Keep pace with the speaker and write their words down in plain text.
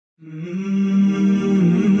Very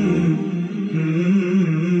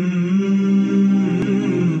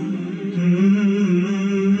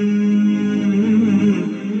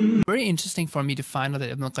interesting for me to find out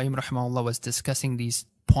that Ibn al-Qayyim Rahimahullah was discussing these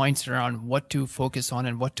points around what to focus on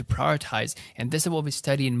and what to prioritize. And this is what we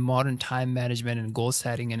study in modern time management and goal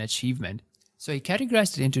setting and achievement. So he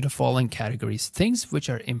categorized it into the following categories: things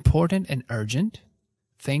which are important and urgent,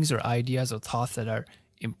 things or ideas or thoughts that are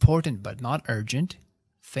important but not urgent,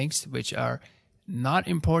 things which are not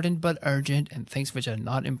important but urgent, and things which are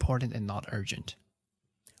not important and not urgent.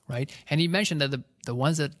 Right? And he mentioned that the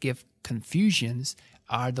ones that give confusions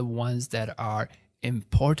are the ones that are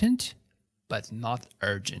important but not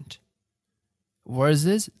urgent,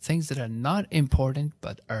 versus things that are not important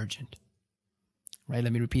but urgent. Right?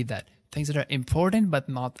 Let me repeat that. Things that are important but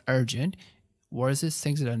not urgent versus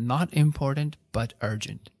things that are not important but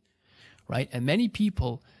urgent. Right? And many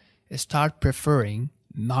people start preferring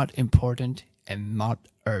not important and not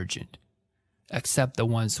urgent, except the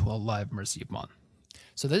ones who Allah have mercy upon.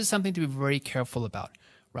 So this is something to be very careful about,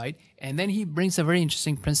 right? And then he brings a very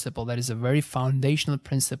interesting principle that is a very foundational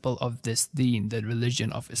principle of this deen, the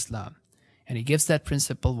religion of Islam. And he gives that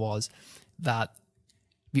principle was that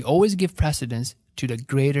we always give precedence to the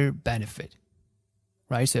greater benefit,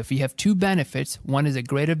 right? So if we have two benefits, one is a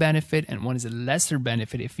greater benefit and one is a lesser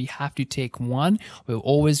benefit. If we have to take one, we'll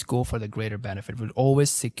always go for the greater benefit. We'll always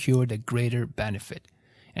secure the greater benefit.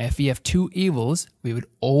 And if we have two evils, we would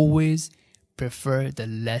always prefer the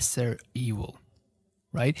lesser evil,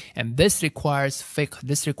 right? And this requires fiqh,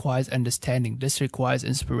 this requires understanding, this requires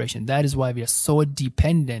inspiration. That is why we are so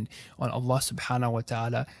dependent on Allah subhanahu wa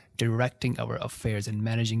ta'ala directing our affairs and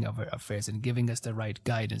managing our affairs and giving us the right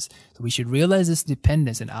guidance. So we should realize this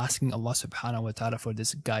dependence and asking Allah subhanahu wa ta'ala for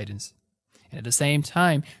this guidance. And at the same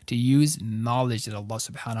time, to use knowledge that Allah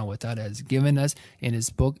subhanahu wa ta'ala has given us in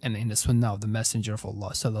His book and in the sunnah of the Messenger of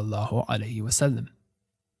Allah sallallahu alaihi wasallam.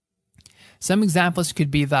 Some examples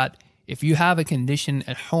could be that if you have a condition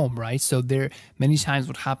at home, right? So there many times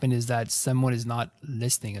what happens is that someone is not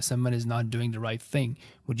listening or someone is not doing the right thing.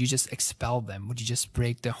 Would you just expel them? Would you just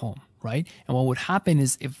break the home, right? And what would happen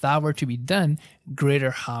is if that were to be done,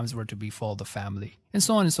 greater harms were to befall the family, and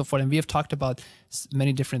so on and so forth. And we have talked about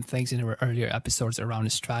many different things in our earlier episodes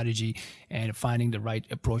around strategy and finding the right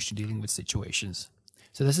approach to dealing with situations.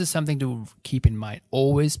 So this is something to keep in mind.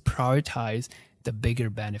 Always prioritize the bigger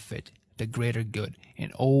benefit, the greater good,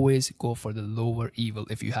 and always go for the lower evil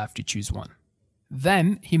if you have to choose one.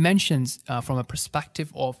 Then he mentions from a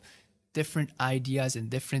perspective of different ideas and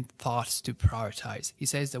different thoughts to prioritize. He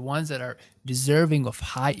says the ones that are deserving of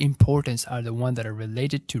high importance are the ones that are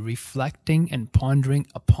related to reflecting and pondering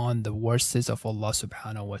upon the verses of Allah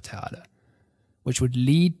subhanahu wa ta'ala, which would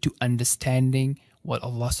lead to understanding what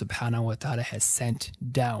Allah subhanahu wa ta'ala has sent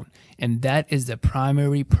down. And that is the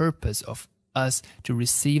primary purpose of us to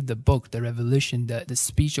receive the book, the revelation, the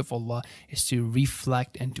speech of Allah, is to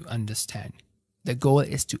reflect and to understand. The goal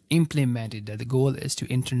is to implement it, the goal is to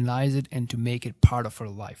internalize it and to make it part of our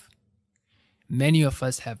life. Many of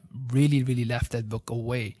us have really left that book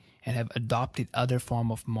away and have adopted other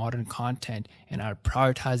form of modern content and are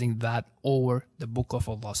prioritizing that over the book of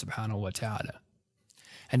Allah subhanahu wa ta'ala.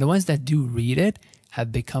 And the ones that do read it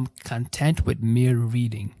have become content with mere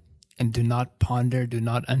reading, and do not ponder, do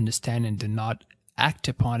not understand, and do not act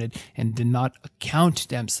upon it, and do not account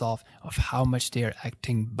themselves of how much they are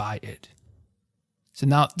acting by it. So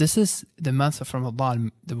now this is the month of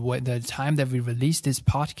Ramadan. The time that we release this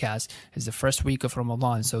podcast is the first week of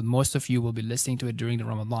Ramadan. So most of you will be listening to it during the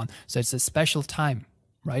Ramadan. So it's a special time,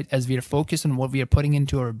 right? As we are focused on what we are putting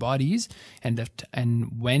into our bodies and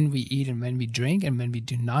when we eat and when we drink and when we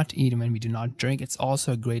do not eat and when we do not drink, it's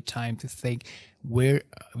also a great time to think where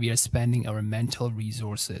we are spending our mental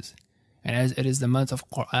resources. And as it is the month of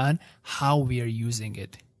Quran, how we are using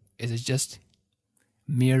it. Is it just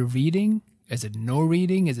mere reading? Is it no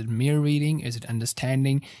reading? Is it mere reading? Is it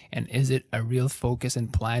understanding? And is it a real focus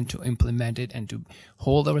and plan to implement it and to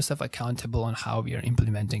hold ourselves accountable on how we are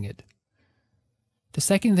implementing it? The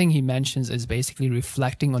second thing he mentions is basically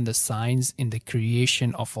reflecting on the signs in the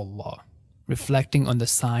creation of Allah, reflecting on the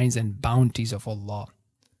signs and bounties of Allah.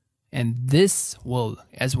 And this will,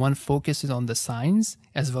 as one focuses on the signs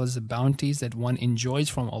as well as the bounties that one enjoys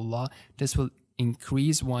from Allah, this will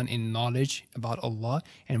increase one in knowledge about Allah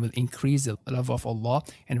and will increase the love of Allah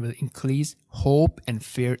and will increase hope and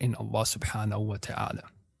fear in Allah subhanahu wa ta'ala.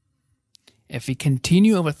 If we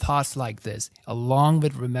continue our thoughts like this, along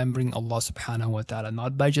with remembering Allah subhanahu wa ta'ala,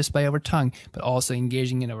 not just by our tongue, but also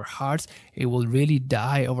engaging in our hearts, it will really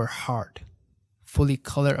dye our heart, fully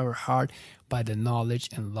color our heart by the knowledge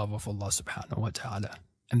and love of Allah subhanahu wa ta'ala.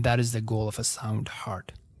 And that is the goal of a sound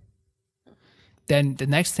heart. Then the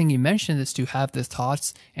next thing he mentioned is to have the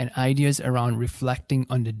thoughts and ideas around reflecting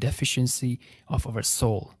on the deficiency of our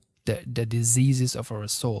soul, the diseases of our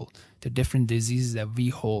soul, the different diseases that we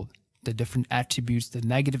hold, the different attributes, the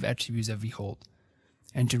negative attributes that we hold,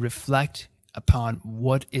 and to reflect upon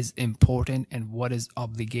what is important and what is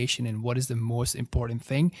obligation and what is the most important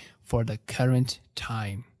thing for the current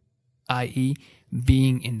time, i.e.,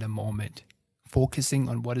 being in the moment, focusing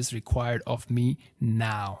on what is required of me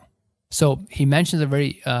now. So he mentions a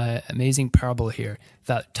very amazing parable here,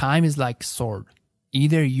 that time is like sword.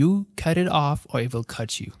 Either you cut it off or it will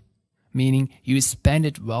cut you. Meaning you spend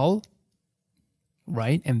it well,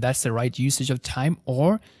 right? And that's the right usage of time,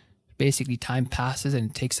 or basically time passes and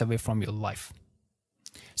it takes away from your life.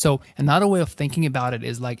 So another way of thinking about it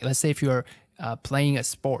is like, let's say if you're playing a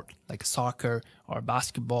sport like soccer or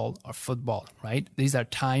basketball or football, right? These are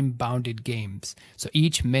time-bounded games. So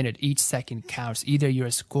each minute, each second counts. Either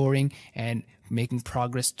you're scoring and making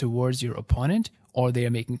progress towards your opponent, or they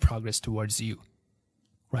are making progress towards you,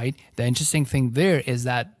 right? The interesting thing there is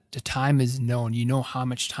that the time is known. You know how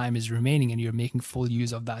much time is remaining and you're making full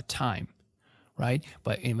use of that time, right?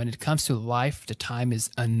 But when it comes to life, the time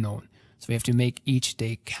is unknown. So we have to make each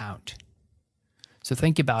day count. So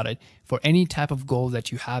think about it. For any type of goal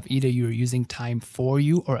that you have, either you're using time for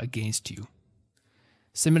you or against you.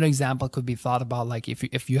 Similar example could be thought about like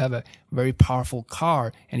if you have a very powerful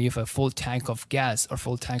car and you have a full tank of gas or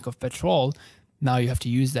full tank of petrol, now you have to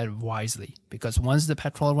use that wisely, because once the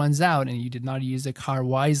petrol runs out and you did not use the car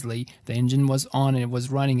wisely, the engine was on and it was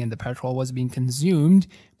running and the petrol was being consumed,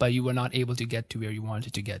 but you were not able to get to where you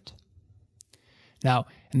wanted to get. Now,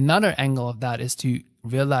 another angle of that is to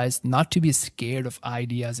realize not to be scared of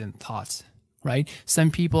ideas and thoughts, right? Some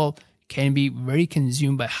people can be very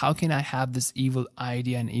consumed by how can I have this evil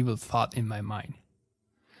idea and evil thought in my mind.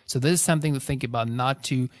 So this is something to think about, not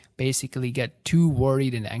to basically get too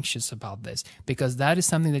worried and anxious about this, because that is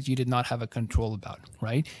something that you did not have a control about,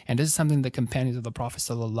 right? And this is something the companions of the Prophet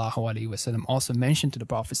ﷺ also mentioned to the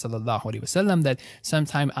Prophet ﷺ, that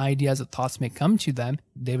sometimes ideas or thoughts may come to them,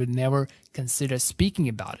 they would never consider speaking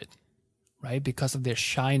about it, right? Because of their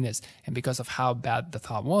shyness and because of how bad the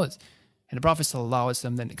thought was. And the Prophet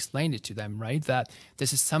ﷺ then explained it to them, right? That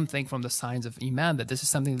this is something from the signs of Imam, that this is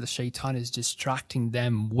something that the shaitan is distracting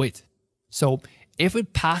them with. So if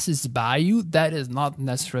it passes by you, that is not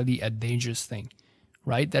necessarily a dangerous thing,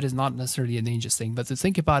 right? That is not necessarily a dangerous thing. But to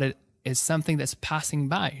think about it is something that's passing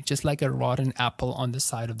by, just like a rotten apple on the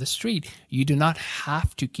side of the street. You do not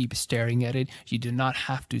have to keep staring at it. You do not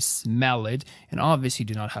have to smell it. And obviously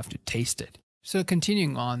you do not have to taste it. So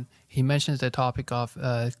continuing on, he mentions the topic of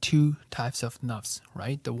two types of nafs,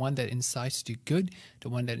 right? The one that incites to good, the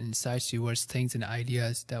one that incites towards things and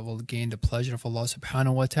ideas that will gain the pleasure of Allah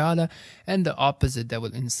subhanahu wa ta'ala, and the opposite that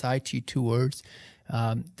will incite you towards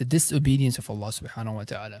the disobedience of Allah subhanahu wa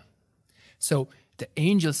ta'ala. So the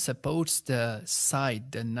angel supports the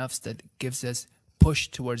side, the nafs that gives us push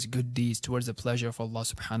towards good deeds, towards the pleasure of Allah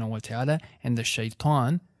subhanahu wa ta'ala, and the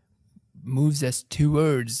shaitan moves us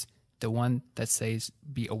towards the one that says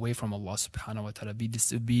be away from Allah subhanahu wa ta'ala, be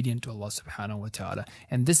disobedient to Allah subhanahu wa ta'ala.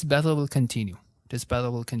 And this battle will continue. This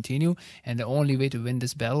battle will continue, and the only way to win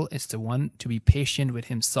this battle is the one to be patient with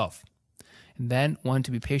himself, and then one to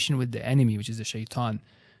be patient with the enemy, which is the shaitan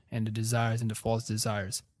and the desires and the false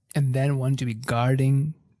desires, and then one to be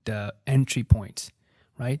guarding the entry points,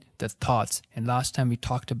 right? The thoughts. And last time we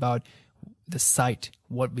talked about the sight,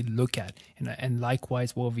 what we look at, and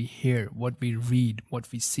likewise what we hear, what we read,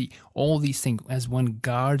 what we see, all these things. As one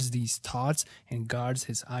guards these thoughts and guards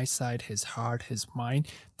his eyesight, his heart, his mind,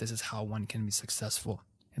 this is how one can be successful,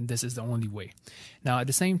 and this is the only way. Now at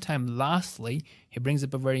the same time, lastly, he brings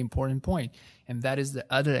up a very important point, and that is the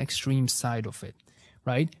other extreme side of it,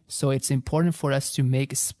 right? So it's important for us to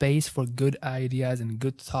make space for good ideas and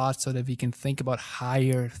good thoughts so that we can think about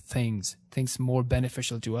higher things more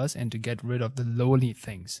beneficial to us, and to get rid of the lowly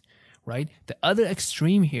things, right? The other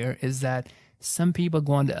extreme here is that some people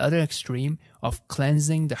go on the other extreme of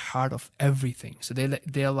cleansing the heart of everything. So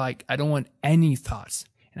they're like, I don't want any thoughts,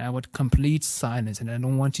 and I want complete silence, and I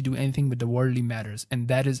don't want to do anything with the worldly matters. And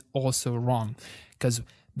that is also wrong, because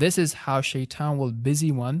this is how shaitan will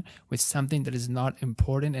busy one with something that is not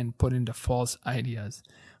important and put into false ideas.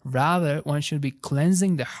 Rather, one should be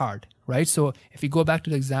cleansing the heart, right? So if you go back to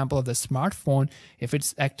the example of the smartphone, if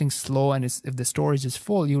it's acting slow and if the storage is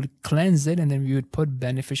full, you would cleanse it, and then you would put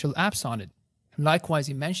beneficial apps on it. Likewise,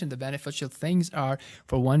 he mentioned the beneficial things are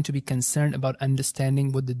for one to be concerned about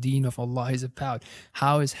understanding what the deen of Allah is about.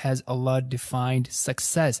 Has Allah defined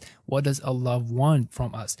success? What does Allah want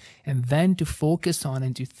from us? And then to focus on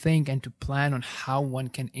and to think and to plan on how one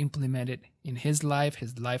can implement it in his life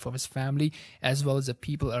of his family, as well as the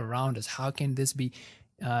people around us. How can this be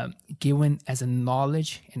given as a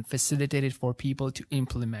knowledge and facilitated for people to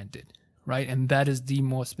implement it, right? And that is the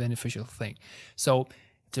most beneficial thing. So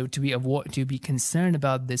to be concerned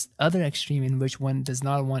about this other extreme in which one does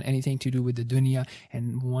not want anything to do with the dunya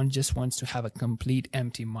and one just wants to have a complete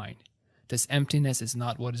empty mind. This emptiness is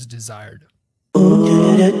not what is desired.